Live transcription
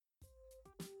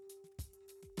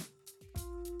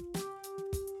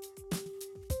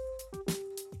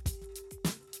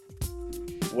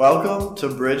Welcome to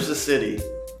Bridge the City,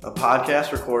 a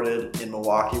podcast recorded in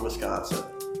Milwaukee, Wisconsin.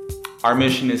 Our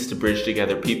mission is to bridge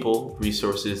together people,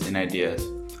 resources, and ideas.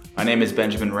 My name is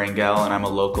Benjamin Rangel, and I'm a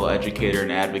local educator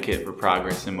and advocate for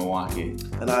progress in Milwaukee.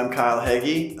 And I'm Kyle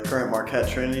Heggie, a current Marquette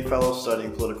Trinity Fellow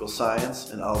studying political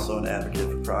science and also an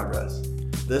advocate for progress.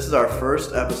 This is our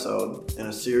first episode in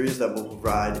a series that will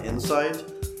provide insight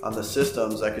on the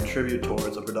systems that contribute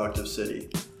towards a productive city.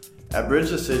 At Bridge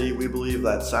the City, we believe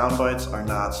that sound bites are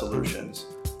not solutions.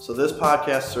 So this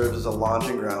podcast serves as a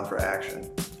launching ground for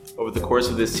action. Over the course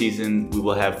of this season, we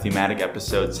will have thematic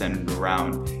episodes centered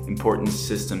around important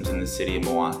systems in the city of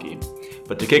Milwaukee.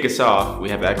 But to kick us off, we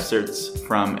have excerpts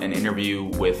from an interview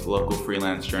with local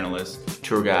freelance journalist,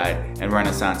 tour guide, and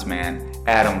Renaissance man,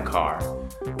 Adam Carr.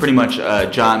 Pretty much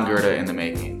John Gerda in the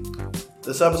making.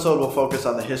 This episode will focus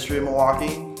on the history of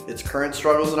Milwaukee, its current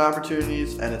struggles and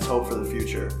opportunities, and its hope for the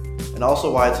future, and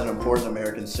also why it's an important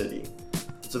American city.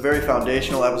 It's a very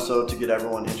foundational episode to get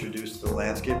everyone introduced to the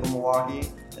landscape of Milwaukee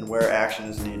and where action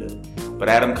is needed. But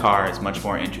Adam Carr is much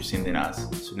more interesting than us,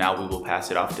 so now we will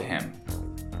pass it off to him.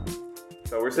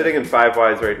 So we're sitting in Five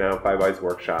Wise right now, Five Wise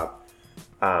Workshop.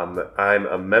 I'm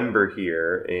a member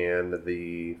here, and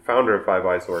the founder of Five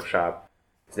Wise Workshop,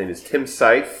 his name is Tim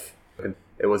Seif.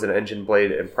 It was an engine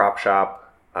blade and prop shop.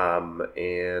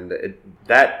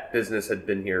 That business had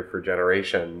been here for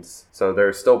generations. So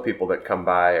there's still people that come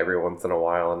by every once in a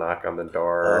while and knock on the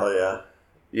door. Oh, yeah.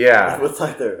 Yeah. With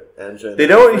like their engine. They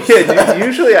don't,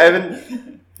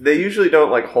 they usually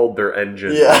don't like hold their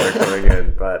engine while they're coming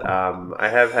in. But I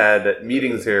have had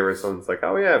meetings here where someone's like,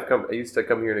 oh yeah, I used to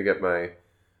come here to get my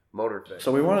motor fixed.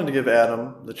 So we wanted to give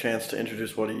Adam the chance to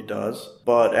introduce what he does.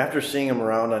 But after seeing him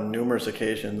around on numerous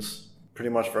occasions, pretty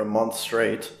much for a month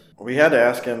straight, we had to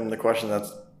ask him the question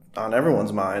that's on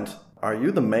everyone's mind. Are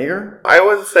you the mayor? I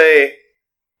wouldn't say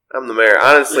I'm the mayor.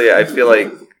 Honestly, I feel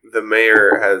like the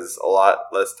mayor has a lot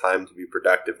less time to be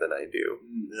productive than I do.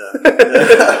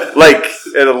 Yeah. Like,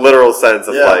 in a literal sense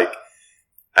of I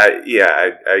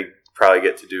probably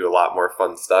get to do a lot more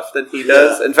fun stuff than he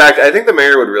does. Yeah. In fact, I think the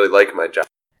mayor would really like my job.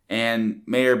 And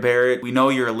Mayor Barrett, we know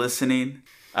you're listening,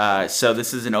 so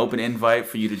this is an open invite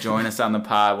for you to join us on the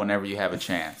pod whenever you have a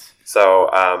chance. So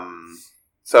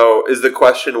is the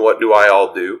question, what do I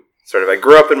all do? Sort of, I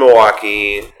grew up in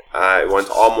Milwaukee. I went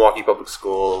to all Milwaukee public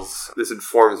schools. This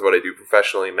informs what I do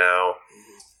professionally now.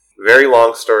 Very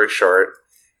long story short,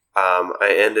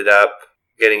 I ended up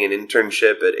getting an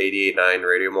internship at 88.9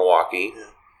 Radio Milwaukee. Yeah.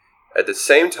 At the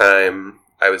same time,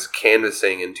 I was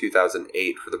canvassing in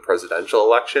 2008 for the presidential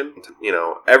election. You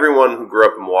know, everyone who grew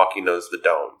up in Milwaukee knows the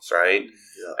domes, right?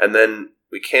 Yeah. And then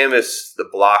we canvassed the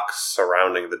blocks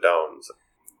surrounding the domes.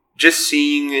 Just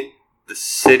seeing the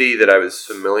city that I was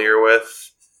familiar with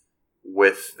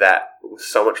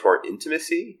so much more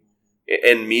intimacy,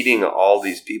 and meeting all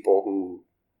these people who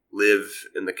live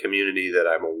in the community that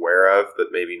I'm aware of, but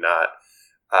maybe not,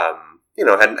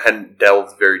 hadn't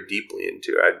delved very deeply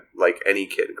into. Like any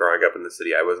kid growing up in the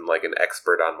city, I wasn't like an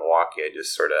expert on Milwaukee. I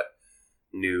just sort of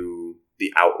knew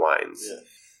the outlines. Yeah.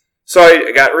 So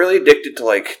I got really addicted to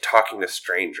like talking to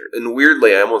strangers, and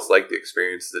weirdly, I almost liked the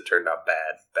experiences that turned out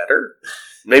better.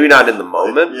 Maybe not in the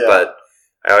moment, but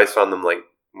I always found them like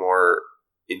more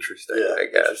interesting. I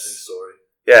guess. Interesting story.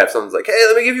 Yeah, if someone's like, "Hey,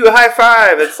 let me give you a high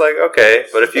five," it's like okay,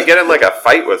 but if you get in like a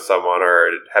fight with someone or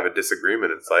have a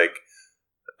disagreement, it's like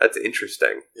that's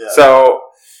interesting. Yeah. So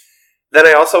then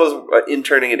I also was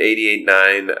interning at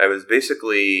 88.9. I was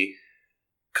basically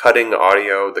cutting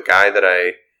audio. The guy that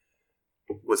I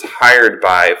was hired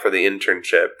by for the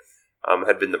internship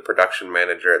had been the production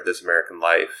manager at This American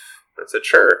Life. I said,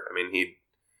 sure. I mean, he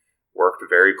worked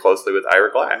very closely with Ira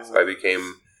Glass. I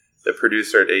became the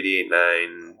producer at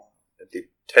 88.9 at the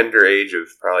tender age of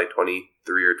probably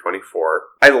 23 or 24.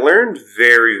 I learned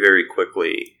very, very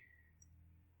quickly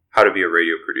how to be a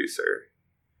radio producer.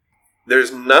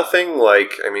 There's nothing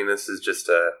like, I mean, this is just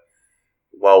a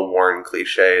well-worn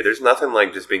cliche. There's nothing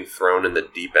like just being thrown in the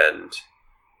deep end.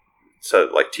 So,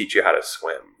 like, teach you how to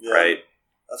swim, right?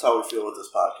 That's how we feel with this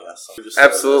podcast. So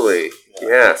absolutely.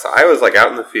 Yeah. So I was, like,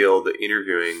 out in the field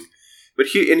interviewing. But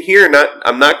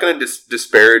I'm not going to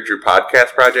disparage your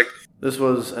podcast project. This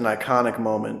was an iconic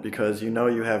moment because you know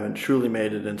you haven't truly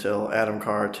made it until Adam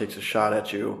Carr takes a shot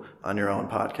at you on your own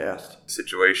podcast.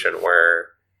 Situation where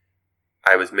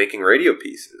I was making radio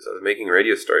pieces. I was making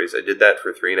radio stories. I did that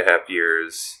for 3.5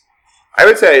 years. I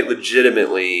would say I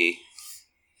legitimately,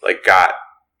 like, got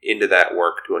into that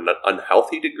work to an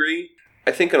unhealthy degree.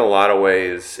 I think in a lot of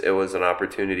ways it was an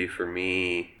opportunity for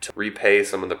me to repay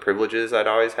some of the privileges I'd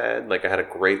always had. Like I had a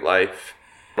great life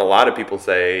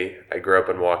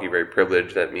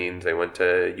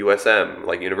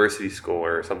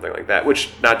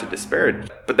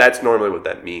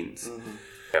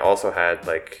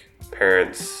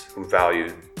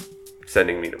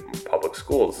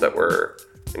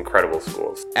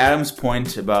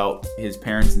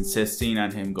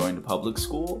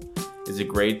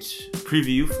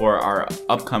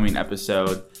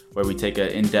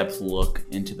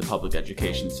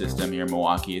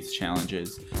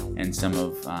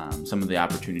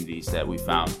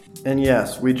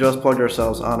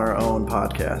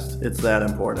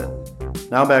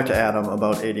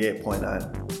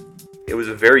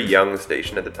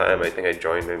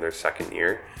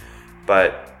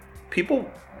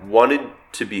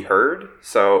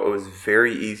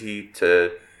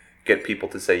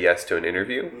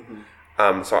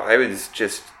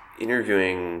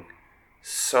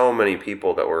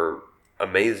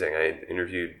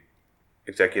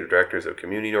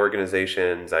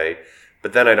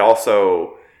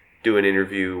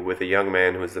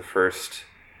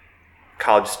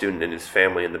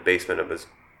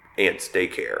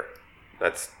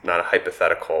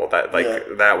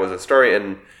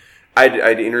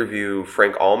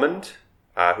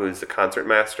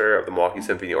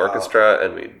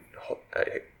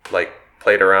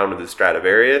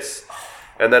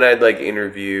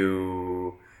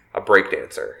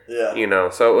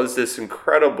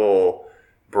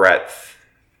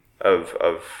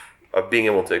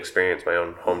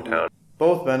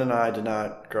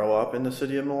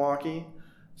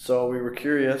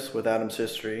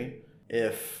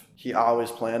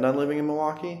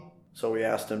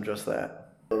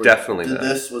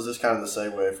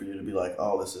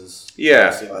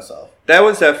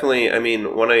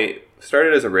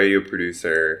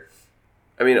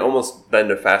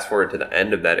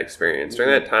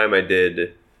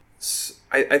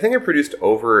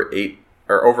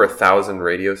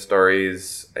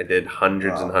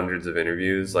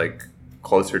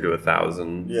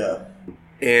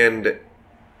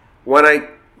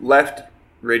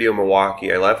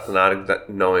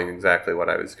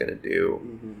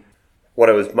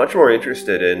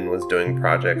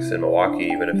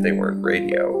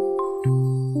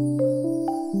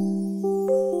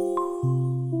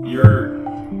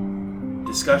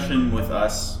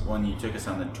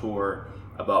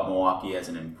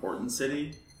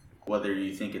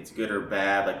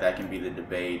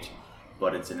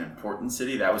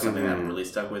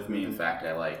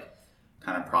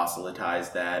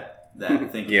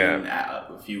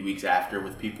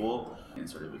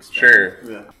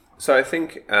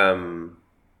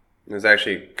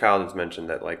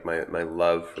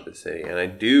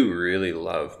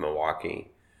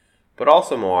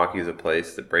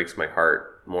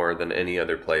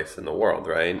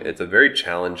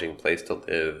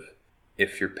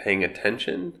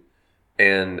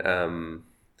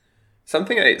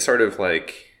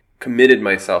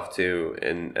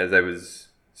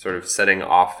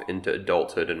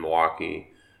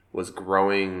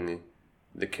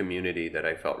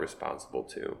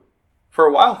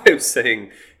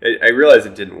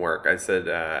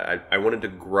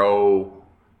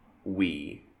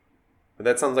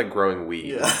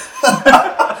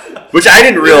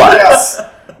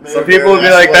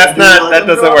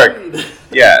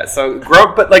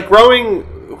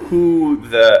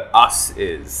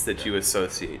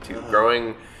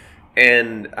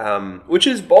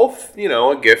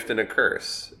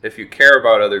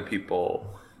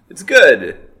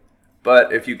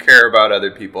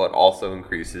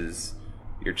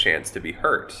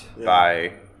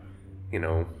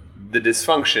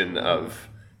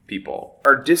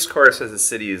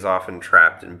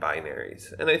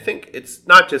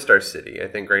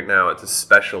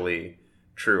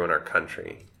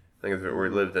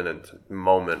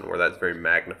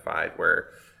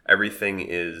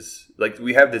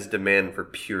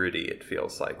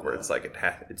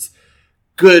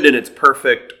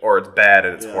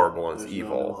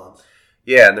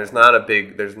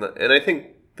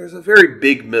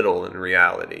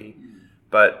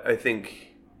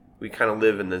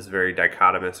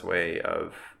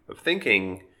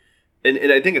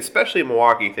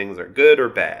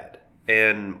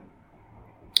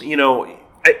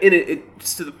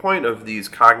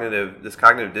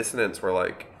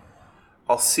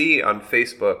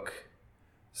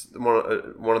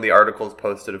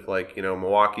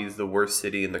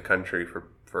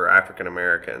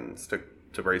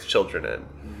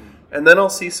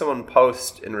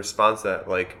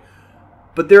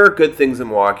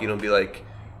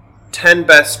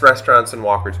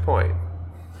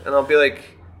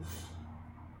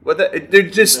Well,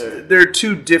 they're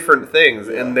two different things,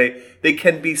 and they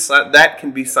can be that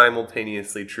can be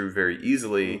simultaneously true very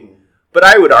easily. Mm-hmm. But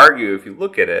I would argue, if you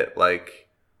look at it, like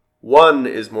one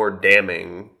is more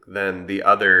damning than the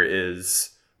other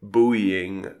is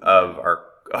buoying of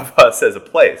us as a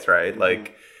place, right? Mm-hmm.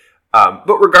 Like,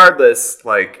 but regardless,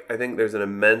 like I think there's an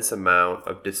immense amount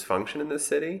of dysfunction in this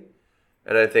city,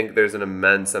 and I think there's an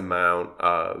immense amount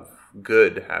of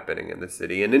good happening in the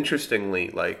city. And interestingly,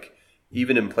 like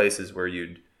even in places where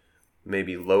you'd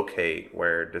maybe locate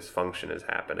where dysfunction is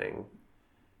happening,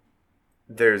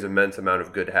 there's immense amount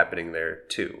of good happening there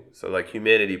too. So like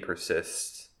humanity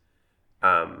persists,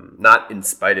 not in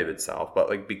spite of itself, but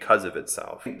like because of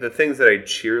itself. The things that I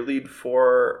cheerlead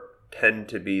for tend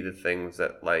to be the things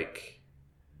that like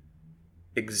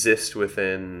exist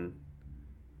within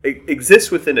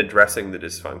addressing the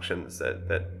dysfunctions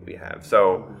that we have.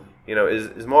 So, you know,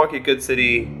 is Milwaukee a good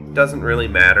city? Doesn't really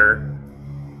matter.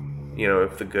 You know,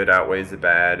 if the good outweighs the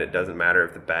bad, it doesn't matter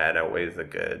if the bad outweighs the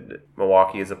good.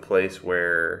 Milwaukee is a place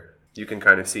where you can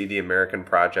kind of see the American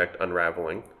project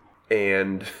unraveling.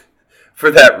 And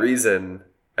for that reason,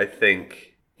 I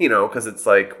think, you know, because it's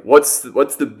like, what's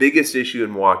the biggest issue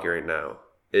in Milwaukee right now?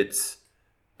 It's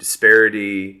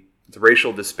disparity, it's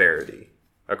racial disparity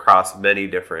across many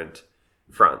different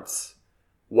fronts.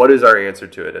 What is our answer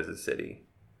to it as a city?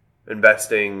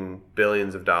 Investing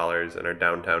billions of dollars in our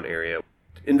downtown area.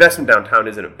 Investment downtown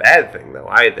isn't a bad thing, though,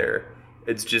 either.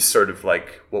 It's just sort of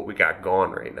like what we got going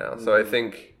right now. Mm-hmm. So I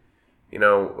think, you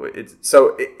know,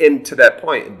 and to that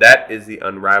point, that is the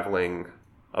unraveling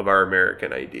of our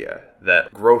American idea,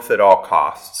 that growth at all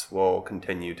costs will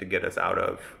continue to get us out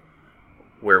of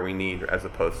where we need, as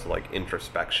opposed to like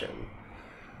introspection.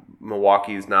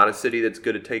 Milwaukee is not a city that's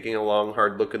good at taking a long,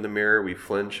 hard look in the mirror. We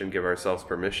flinch and give ourselves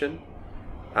permission.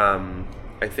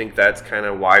 I think that's kind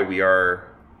of why we are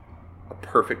a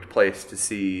perfect place to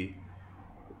see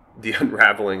the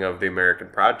unraveling of the American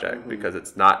project, because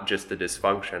it's not just the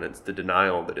dysfunction, it's the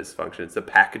denial of the dysfunction. It's the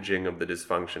packaging of the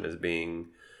dysfunction as being,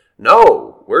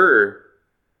 no, we're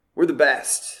the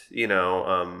best, you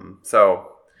know.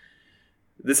 So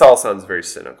this all sounds very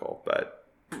cynical, but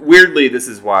weirdly, this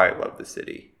is why I love the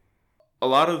city. A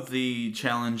lot of the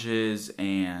challenges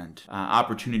and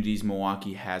opportunities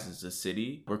Milwaukee has as a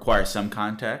city require some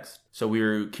context. So we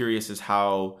were curious as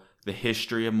how the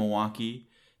history of Milwaukee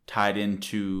tied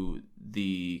into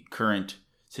the current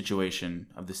situation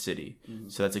of the city. Mm-hmm.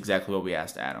 So that's exactly what we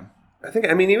asked Adam.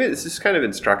 I mean, even it's just kind of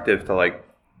instructive to like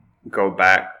go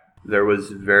back. There was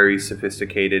very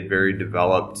sophisticated, very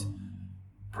developed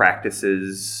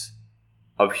practices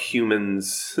of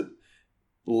humans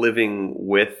living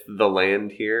with the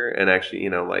land here. And actually, you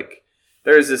know, like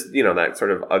there's this, you know, that sort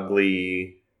of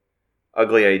ugly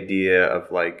idea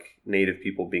of like native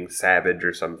people being savage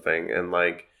or something. And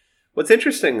like what's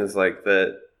interesting is like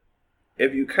that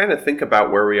if you kind of think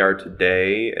about where we are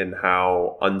today and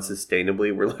how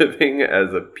unsustainably we're living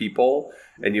as a people,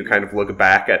 and you kind of look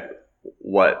back at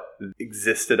what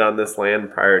existed on this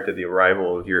land prior to the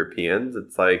arrival of Europeans,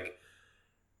 it's like,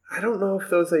 I don't know if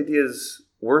those ideas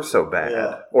were so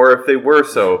bad, or if they were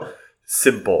so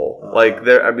simple. Like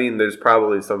there's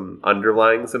probably some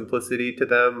underlying simplicity to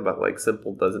them, but like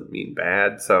simple doesn't mean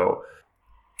bad. So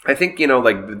I think, you know,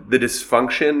 like the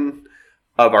dysfunction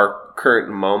of our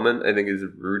current moment, I think, is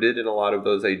rooted in a lot of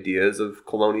those ideas of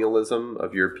colonialism,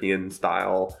 of European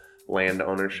style land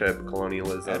ownership,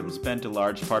 colonialism. Adam spent a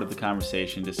large part of the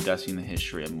conversation discussing the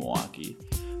history of Milwaukee.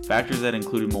 Factors that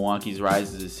included Milwaukee's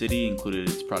rise as a city included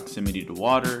its proximity to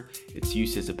water, its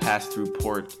use as a pass-through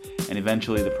port, and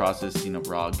eventually the processing of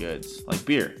raw goods, like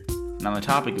beer. And on the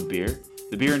topic of beer,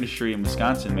 the beer industry in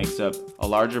Wisconsin makes up a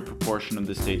larger proportion of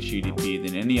the state's GDP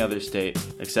than any other state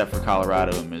except for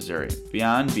Colorado and Missouri.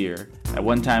 Beyond beer, at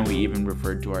one time we even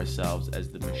referred to ourselves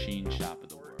as the machine shop of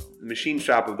the world. The machine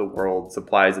shop of the world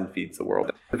supplies and feeds the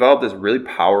world. Developed this really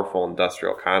powerful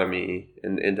industrial economy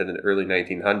into the early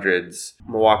 1900s.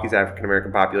 Milwaukee's African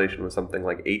American population was something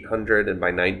like 800, and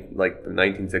by the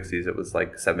 1960s it was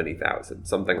like 70,000,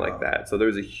 something like that. So there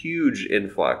was a huge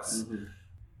influx. Mm-hmm.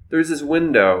 There's this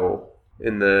window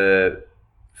in the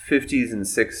 50s and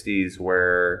 60s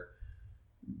where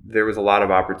there was a lot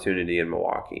of opportunity in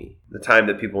Milwaukee. The time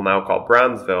that people now call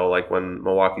Bronzeville, like when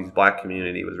Milwaukee's black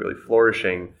community was really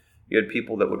flourishing, you had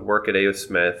people that would work at A.O.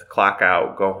 Smith, clock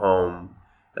out, go home,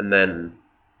 and then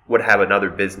would have another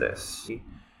business.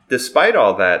 Despite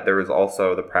all that, there was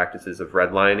also the practices of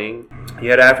redlining. You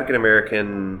had African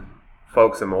American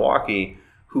folks in Milwaukee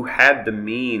who had the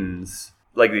means,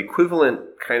 like the equivalent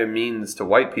kind of means to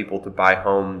white people to buy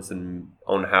homes and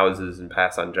own houses and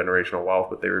pass on generational wealth,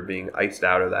 but they were being iced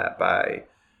out of that by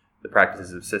the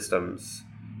practices of systems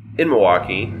in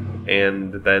Milwaukee,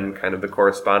 and then kind of the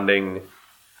corresponding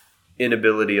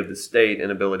inability of the state,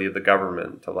 inability of the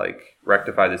government to like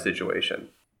rectify the situation.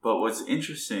 But what's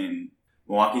interesting,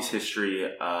 Milwaukee's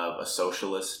history of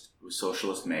socialist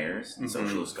mayors and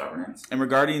socialist governance. And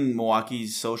regarding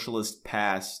Milwaukee's socialist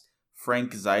past,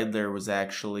 Frank Zeidler was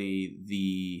actually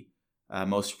the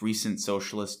most recent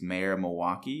socialist mayor of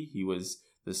Milwaukee. He was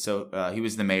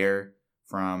the mayor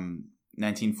from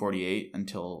 1948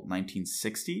 until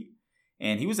 1960,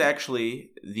 and he was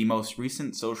actually the most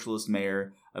recent socialist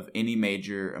mayor of any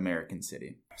major American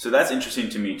city. So that's interesting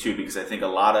to me too, because I think a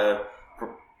lot of,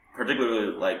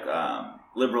 particularly like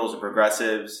liberals and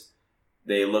progressives,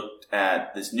 they looked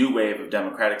at this new wave of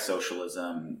democratic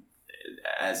socialism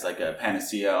as like a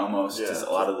panacea almost to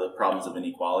a lot of the problems of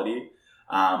inequality.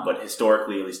 But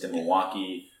historically, at least in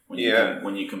Milwaukee, when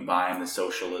you combine the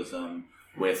socialism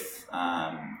with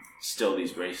still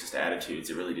these racist attitudes,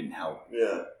 it really didn't help.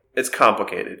 Yeah, it's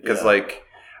complicated because like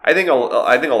I think a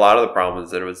lot of the problem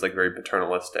is that it was like very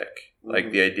paternalistic. Mm-hmm.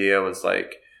 Like the idea was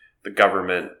like the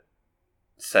government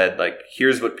said like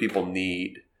here's what people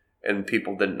need, and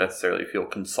people didn't necessarily feel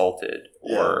consulted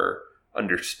or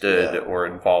understood or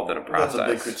involved in a process. That's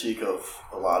a big critique of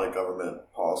a lot of government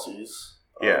policies.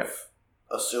 Of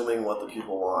assuming what the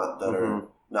people want that are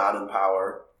not in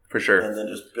power. For sure. And then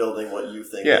just building what you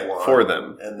think they want. For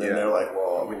them. And then they're like,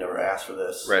 well, we never asked for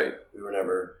this. Right. We were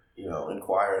never,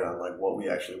 inquired on like what we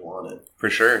actually wanted. For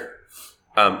sure.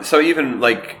 So even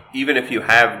if you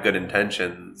have good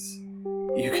intentions,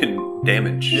 you can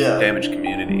damage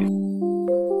communities.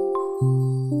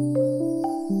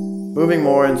 Moving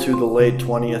more into the late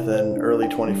 20th and early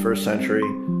 21st century,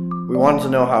 we wanted to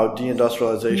know how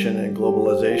deindustrialization and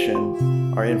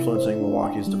globalization are influencing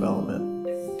Milwaukee's development.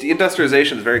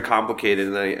 Deindustrialization is very complicated,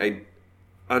 and I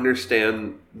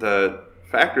understand the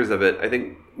factors of it. I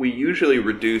think we usually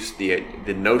reduce the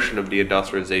notion of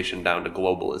deindustrialization down to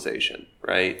globalization,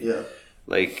 right? Yeah.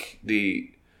 Like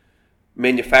the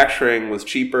manufacturing was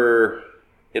cheaper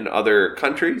in other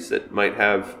countries that might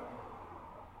have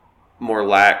more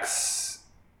lax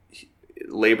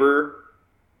labor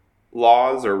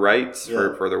laws or rights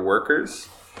for their workers.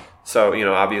 So,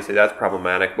 obviously that's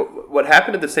problematic. But what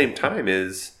happened at the same time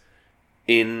is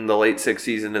in the late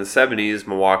 60s and the 70s,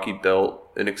 Milwaukee built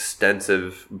an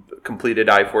extensive, completed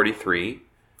I-43,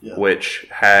 which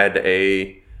had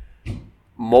a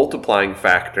multiplying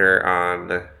factor on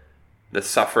the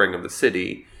suffering of the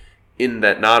city, in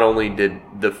that not only did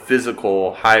the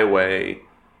physical highway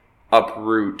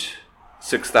uproot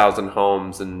 6,000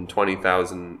 homes and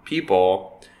 20,000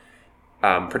 people,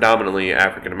 predominantly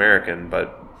African American,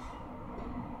 but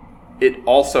it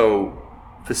also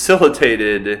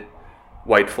facilitated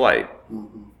white flight.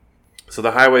 Mm-hmm. So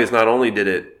the highways, not only did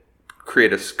it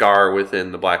create a scar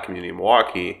within the black community in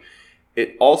Milwaukee,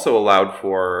 it also allowed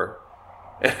for,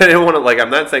 and I don't want to, I'm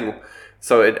not saying,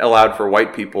 so it allowed for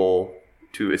white people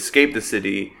to escape the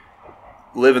city,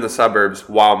 live in the suburbs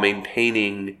while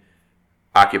maintaining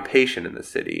occupation in the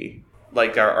city.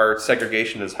 Like our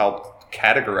segregation has helped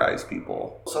categorize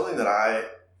people. Something that I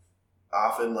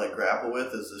often grapple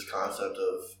with is this concept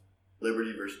of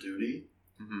liberty versus duty.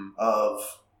 Mm-hmm. Of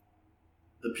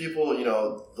the people,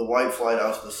 the white flight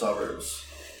out to the suburbs.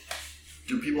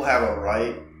 Do people have a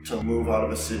right to move out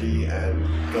of a city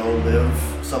and go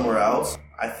live somewhere else?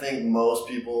 I think most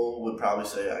people would probably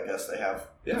say, I guess they have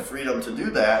the freedom to do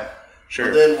that. Sure.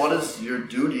 But then what is your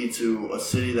duty to a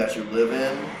city that you live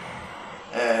in,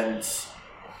 and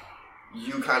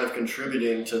you kind of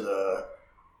contributing to the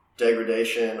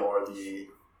degradation or the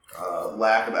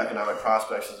lack of economic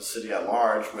prospects of the city at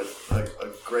large, with a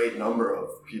great number of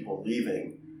people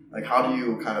leaving? How do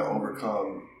you kind of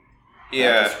overcome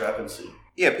that discrepancy?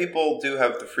 Yeah, people do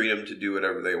have the freedom to do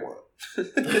whatever they want.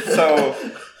 So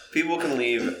people can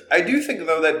leave. I do think,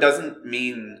 though, that doesn't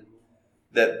mean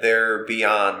that they're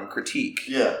beyond critique.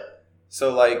 Yeah.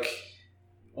 So,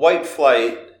 white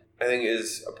flight, I think,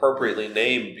 is appropriately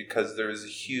named because there's a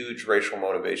huge racial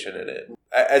motivation in it.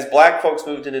 As black folks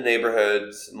moved into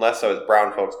neighborhoods, and less so as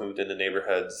brown folks moved into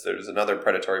neighborhoods, there's another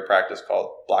predatory practice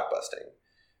called blockbusting,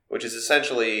 which is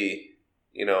essentially,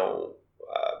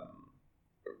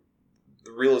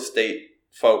 the real estate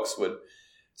folks would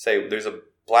say, there's a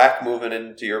black moving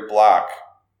into your block,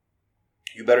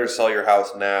 you better sell your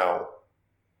house now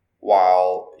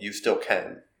while you still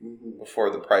can, before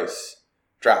the price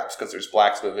drops, because there's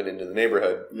blacks moving into the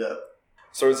neighborhood. Yeah.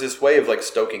 So it's this way of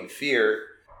stoking fear.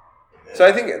 Yeah. So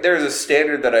I think there's a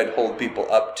standard that I'd hold people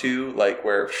up to,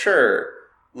 where, sure,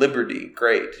 liberty,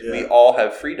 great. Yeah. We all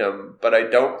have freedom, but I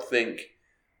don't think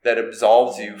that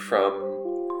absolves you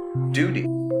from duty.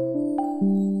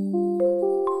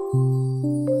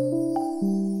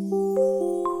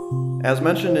 As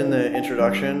mentioned in the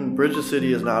introduction, Bridge the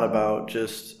City is not about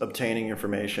just obtaining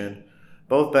information.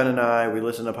 Both Ben and I, we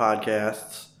listen to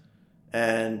podcasts,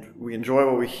 and we enjoy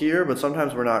what we hear, but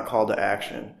sometimes we're not called to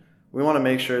action. We want to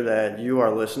make sure that you,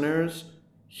 our listeners,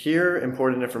 hear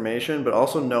important information, but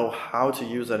also know how to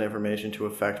use that information to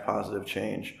affect positive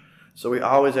change. So we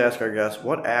always ask our guests,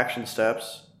 what action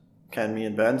steps can me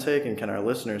and Ben take, and can our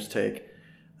listeners take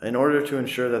in order to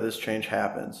ensure that this change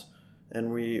happens?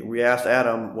 And we asked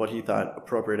Adam what he thought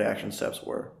appropriate action steps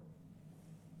were.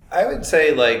 I would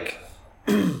say, like,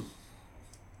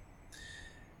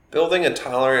 building a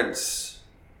tolerance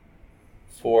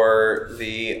for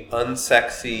the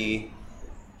unsexy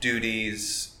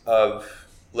duties of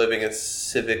living a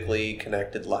civically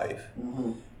connected life.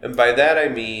 Mm-hmm. And by that I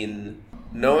mean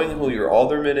knowing who your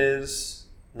alderman is,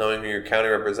 knowing who your county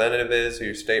representative is, who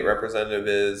your state representative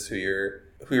is, who your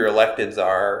electeds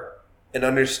are, and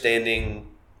understanding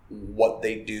what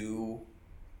they do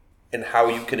and how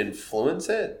you can influence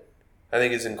it, I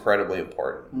think is incredibly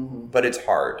important. Mm-hmm. But it's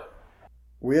hard.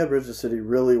 We at Bridge the City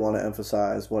really want to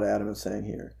emphasize what Adam is saying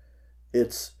here.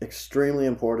 It's extremely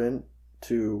important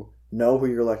to know who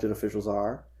your elected officials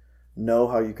are, know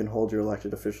how you can hold your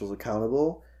elected officials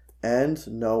accountable, and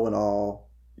know when all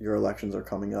your elections are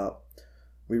coming up.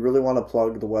 We really want to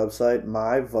plug the website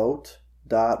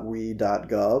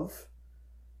myvote.we.gov.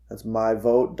 That's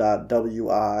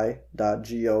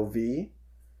myvote.wi.gov.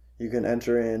 You can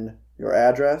enter in your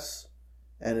address,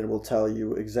 and it will tell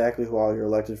you exactly who all your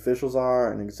elected officials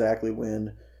are and exactly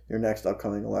when your next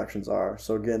upcoming elections are.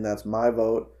 So again, that's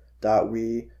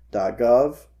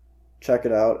myvote.we.gov. Check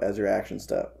it out as your action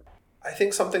step. I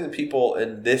think something that people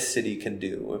in this city can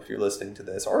do, if you're listening to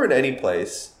this, or in any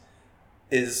place,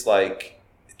 is like,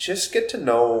 just get to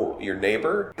know your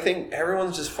neighbor. I think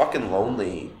everyone's just fucking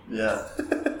lonely. Yeah.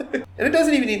 And it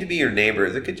doesn't even need to be your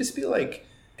neighbors. It could just be like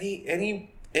any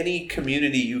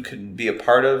community you can be a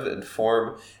part of and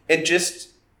form and just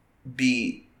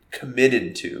be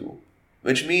committed to,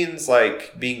 which means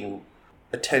like being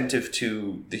attentive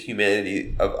to the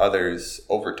humanity of others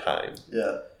over time.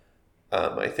 Yeah.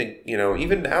 I think,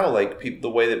 even now, like the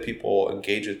way that people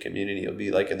engage with community will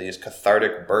be like in these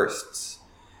cathartic bursts.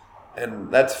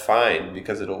 And that's fine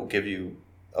because it'll give you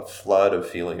a flood of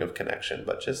feeling of connection,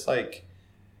 but just like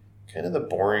kind of the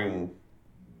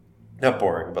not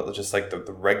boring, but just like the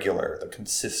regular, the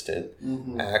consistent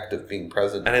act of being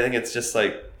present. And I think it's just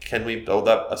like, can we build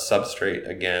up a substrate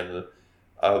again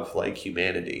of like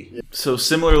humanity? So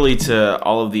similarly to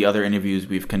all of the other interviews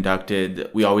we've conducted,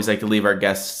 we always like to leave our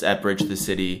guests at Bridge the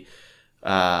City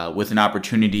with an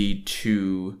opportunity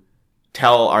to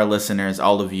tell our listeners,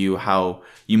 all of you, how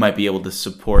you might be able to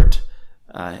support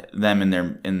them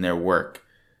in their work.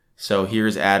 So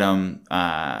here's Adam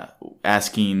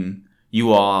asking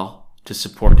you all to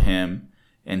support him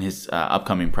in his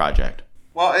upcoming project.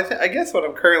 Well, I guess what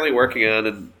I'm currently working on,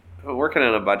 and I'm working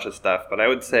on a bunch of stuff, but I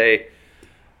would say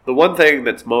the one thing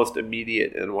that's most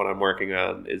immediate in what I'm working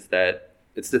on is that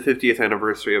it's the 50th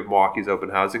anniversary of Milwaukee's open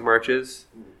housing marches.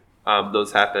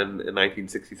 Those happened in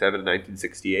 1967 and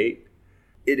 1968.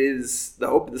 It is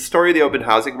the story of the open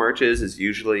housing marches is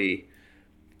usually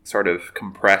sort of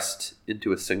compressed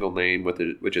into a single name,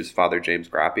 which is Father James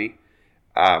Grappi,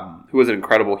 who was an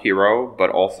incredible hero, but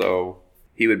also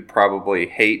he would probably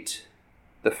hate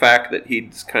the fact that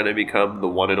he's kind of become the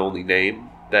one and only name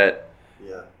that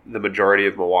the majority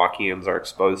of Milwaukeeans are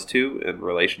exposed to in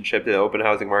relationship to the open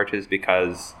housing marches,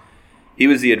 because he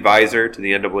was the advisor to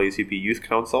the NAACP Youth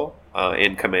Council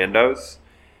and Commandos,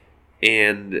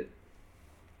 and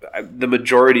the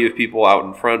majority of people out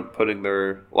in front putting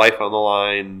their life on the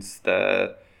lines,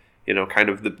 the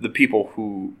people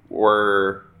who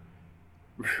were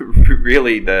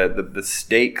really the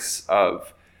stakes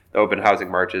of the open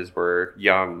housing marches were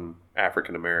young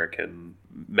African American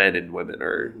men and women,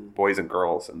 or boys and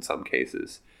girls in some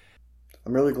cases.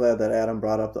 I'm really glad that Adam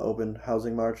brought up the open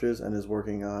housing marches and is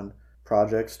working on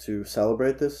projects to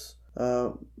celebrate this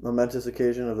momentous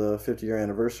occasion of the 50-year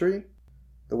anniversary.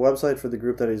 The website for the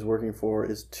group that he's working for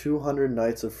is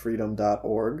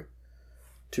 200nightsoffreedom.org.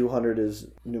 200 is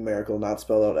numerical, not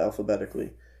spelled out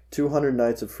alphabetically.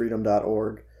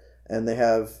 200nightsoffreedom.org. And they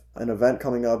have an event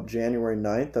coming up January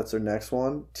 9th. That's their next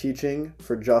one. Teaching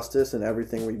for Justice in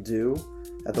Everything We Do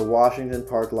at the Washington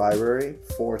Park Library,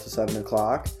 4 to 7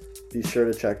 o'clock. Be sure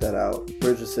to check that out.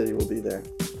 Bridge the City will be there.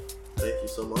 Thank you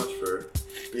so much for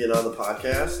being on the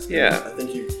podcast. Yeah. I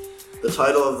think the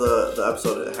title of the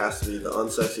episode, it has to be The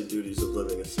Unsexy Duties of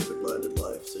Living a Civic-Minded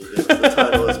Life. So you get the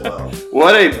title as well.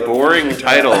 What a boring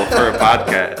title for a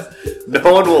podcast.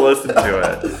 No one will listen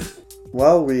to it.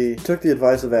 Well, we took the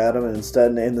advice of Adam and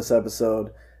instead named this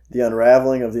episode The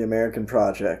unraveling of the American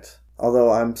project.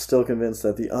 Although I'm still convinced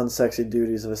that the unsexy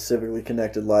duties of a civically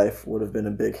connected life would have been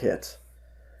a big hit.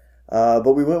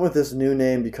 But we went with this new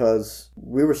name because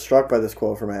we were struck by this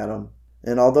quote from Adam.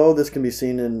 And although this can be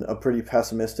seen in a pretty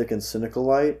pessimistic and cynical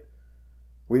light,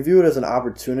 we view it as an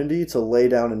opportunity to lay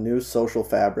down a new social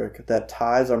fabric that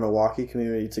ties our Milwaukee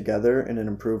community together in an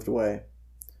improved way.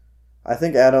 I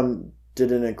think Adam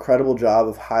did an incredible job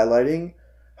of highlighting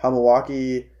how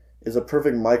Milwaukee is a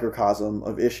perfect microcosm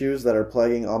of issues that are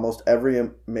plaguing almost every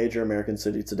major American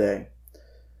city today.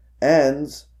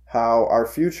 And how our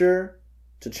future,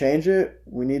 to change it,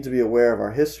 we need to be aware of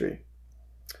our history.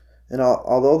 And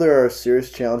although there are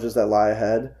serious challenges that lie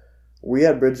ahead, we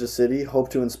at Bridge the City hope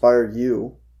to inspire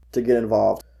you to get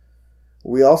involved.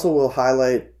 We also will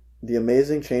highlight the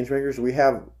amazing changemakers we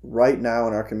have right now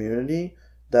in our community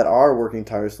that are working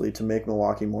tirelessly to make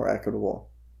Milwaukee more equitable.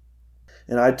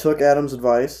 And I took Adam's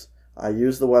advice. I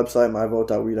used the website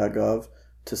myvote.we.gov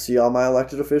to see all my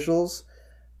elected officials,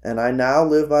 and I now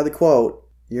live by the quote,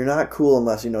 "You're not cool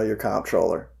unless you know your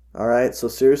comptroller." All right, so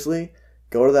seriously,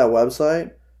 go to that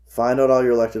website, find out all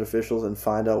your elected officials, and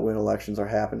find out when elections are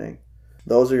happening.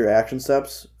 Those are your action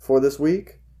steps for this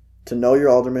week: to know your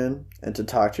alderman and to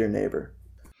talk to your neighbor.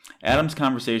 Adam's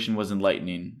conversation was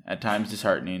enlightening, at times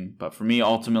disheartening, but for me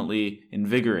ultimately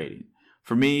invigorating.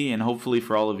 For me, and hopefully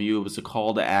for all of you, it was a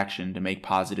call to action to make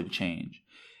positive change.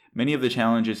 Many of the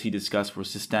challenges he discussed were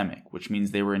systemic, which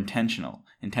means they were intentional,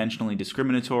 intentionally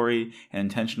discriminatory, and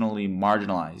intentionally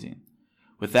marginalizing.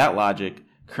 With that logic,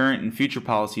 current and future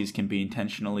policies can be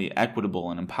intentionally equitable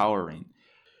and empowering.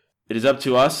 It is up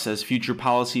to us as future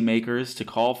policymakers to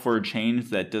call for a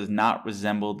change that does not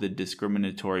resemble the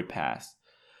discriminatory past.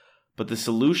 But the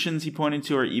solutions he pointed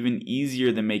to are even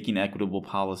easier than making equitable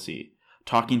policy.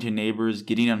 Talking to neighbors,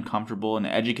 getting uncomfortable, and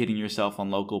educating yourself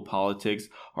on local politics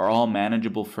are all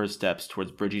manageable first steps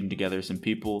towards bridging together some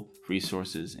people,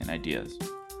 resources, and ideas.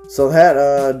 So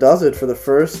that does it for the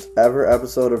first ever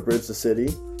episode of Bridge the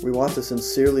City. We want to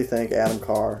sincerely thank Adam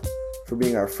Carr for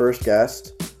being our first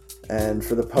guest and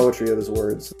for the poetry of his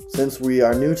words. Since we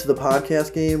are new to the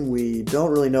podcast game, we don't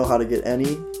really know how to get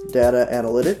any data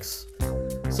analytics.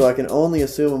 So I can only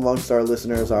assume amongst our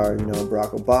listeners are,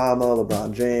 Barack Obama,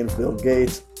 LeBron James, Bill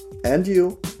Gates, and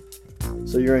you.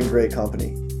 So you're in great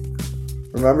company.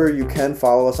 Remember, you can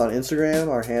follow us on Instagram.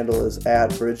 Our handle is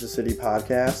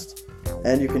 @BridgeTheCityPodcast.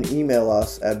 And you can email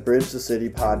us at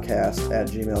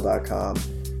bridgethecitypodcast@gmail.com.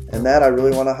 And Matt, I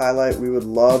really want to highlight, we would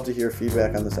love to hear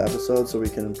feedback on this episode so we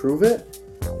can improve it.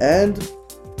 And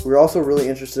we're also really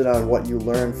interested on what you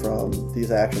learned from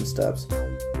these action steps.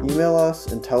 Email us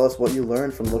and tell us what you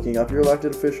learned from looking up your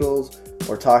elected officials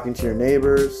or talking to your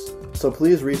neighbors. So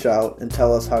please reach out and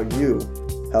tell us how you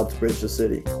helped bridge the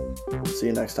city. See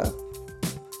you next time.